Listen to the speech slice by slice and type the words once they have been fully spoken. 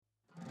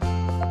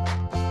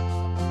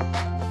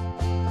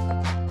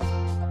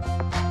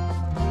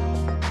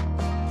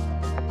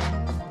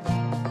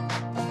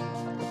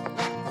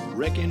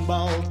Wrecking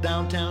balls,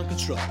 downtown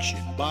construction,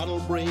 bottle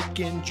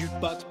breaking,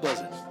 jukebox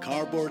buzzing,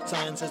 cardboard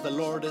sign says the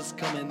Lord is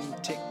coming,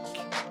 tick,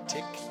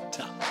 tick,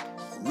 tock.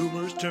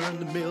 Rumors turn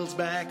the mills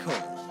back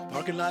home,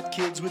 parking lot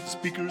kids with the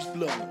speakers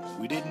blown.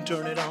 We didn't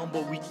turn it on,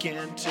 but we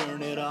can't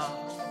turn it off,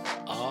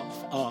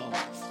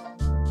 off.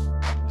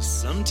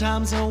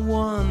 Sometimes I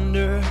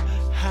wonder,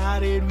 how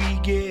did we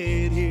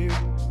get here?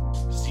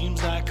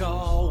 Seems like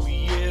all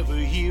we ever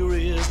hear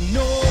is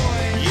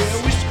noise.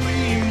 Yeah, we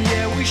scream,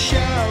 yeah, we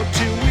shout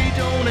till we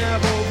don't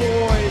have a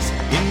voice.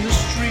 In the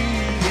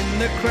street, in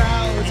the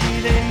crowd,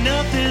 it ain't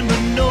nothing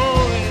but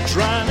noise.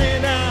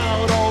 Drowning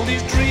out all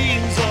these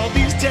dreams of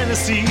these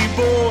Tennessee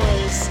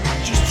boys,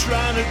 just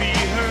trying to be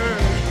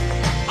heard.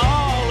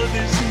 All of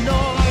this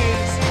noise.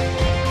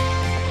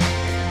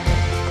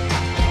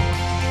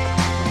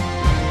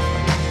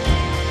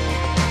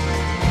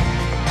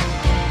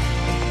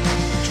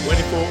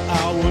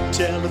 24-hour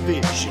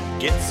television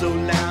gets so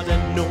loud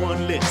and no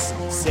one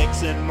listens.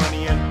 Sex and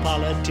money and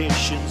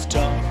politicians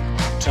talk.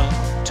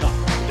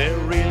 There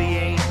really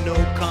ain't no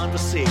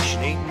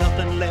conversation, ain't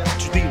nothing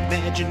left to the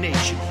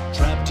imagination.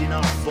 Trapped in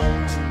our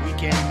phones and we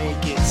can't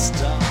make it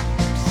stop.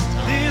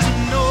 There's a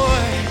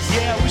noise,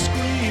 yeah we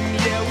scream,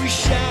 yeah we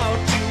shout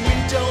till we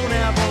don't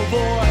have a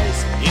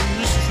voice. In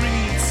the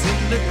streets,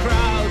 in the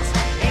crowds,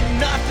 ain't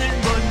nothing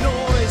but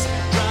noise.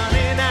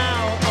 Drowning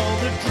out all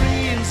the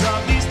dreams of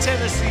these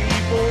Tennessee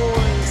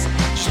boys,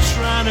 just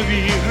trying to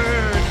be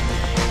heard,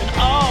 and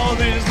all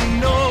this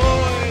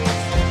noise.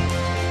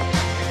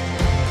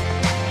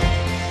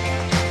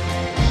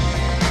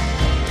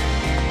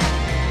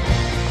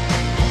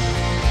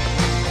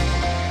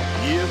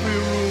 Every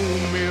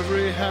room,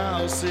 every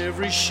house,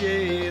 every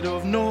shade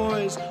of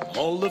noise,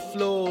 all the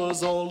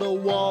floors, all the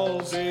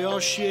walls, they all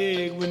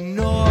shake with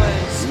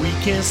noise. We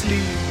can't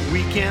sleep,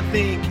 we can't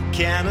think,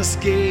 can't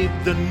escape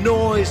the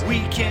noise.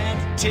 We can't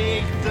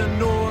take the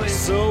noise,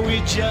 so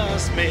we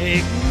just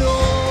make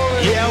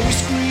noise. Yeah, we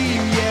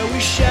scream, yeah, we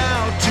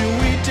shout till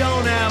we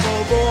don't have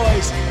a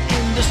voice.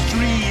 In the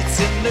streets,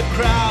 in the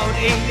crowd,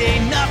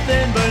 ain't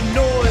nothing but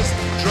noise.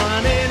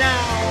 Drowning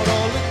out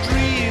all the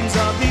dreams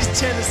of these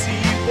Tennessee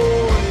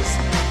boys,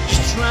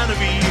 just trying to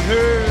be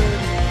heard.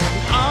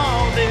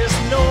 All this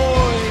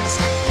noise.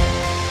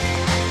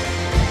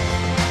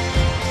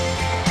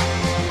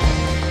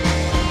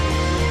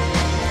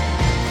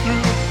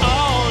 Through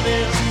all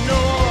this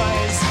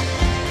noise,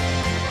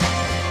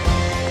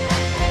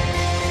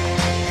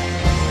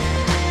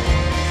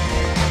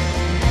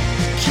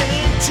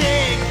 can't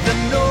take the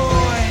noise.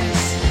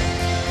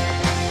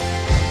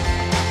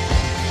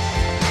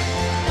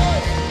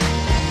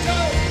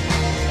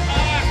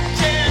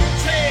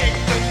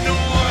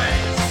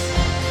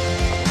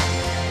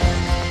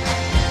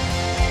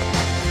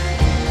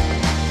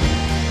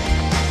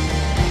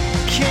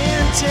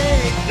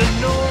 Take the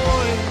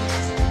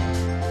noise.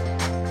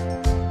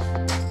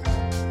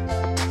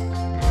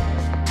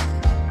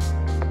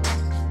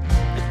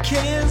 I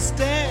can't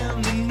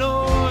stand the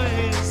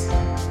noise.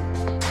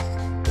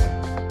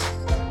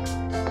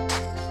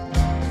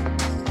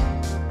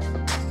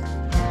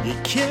 You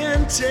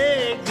can't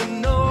take the noise.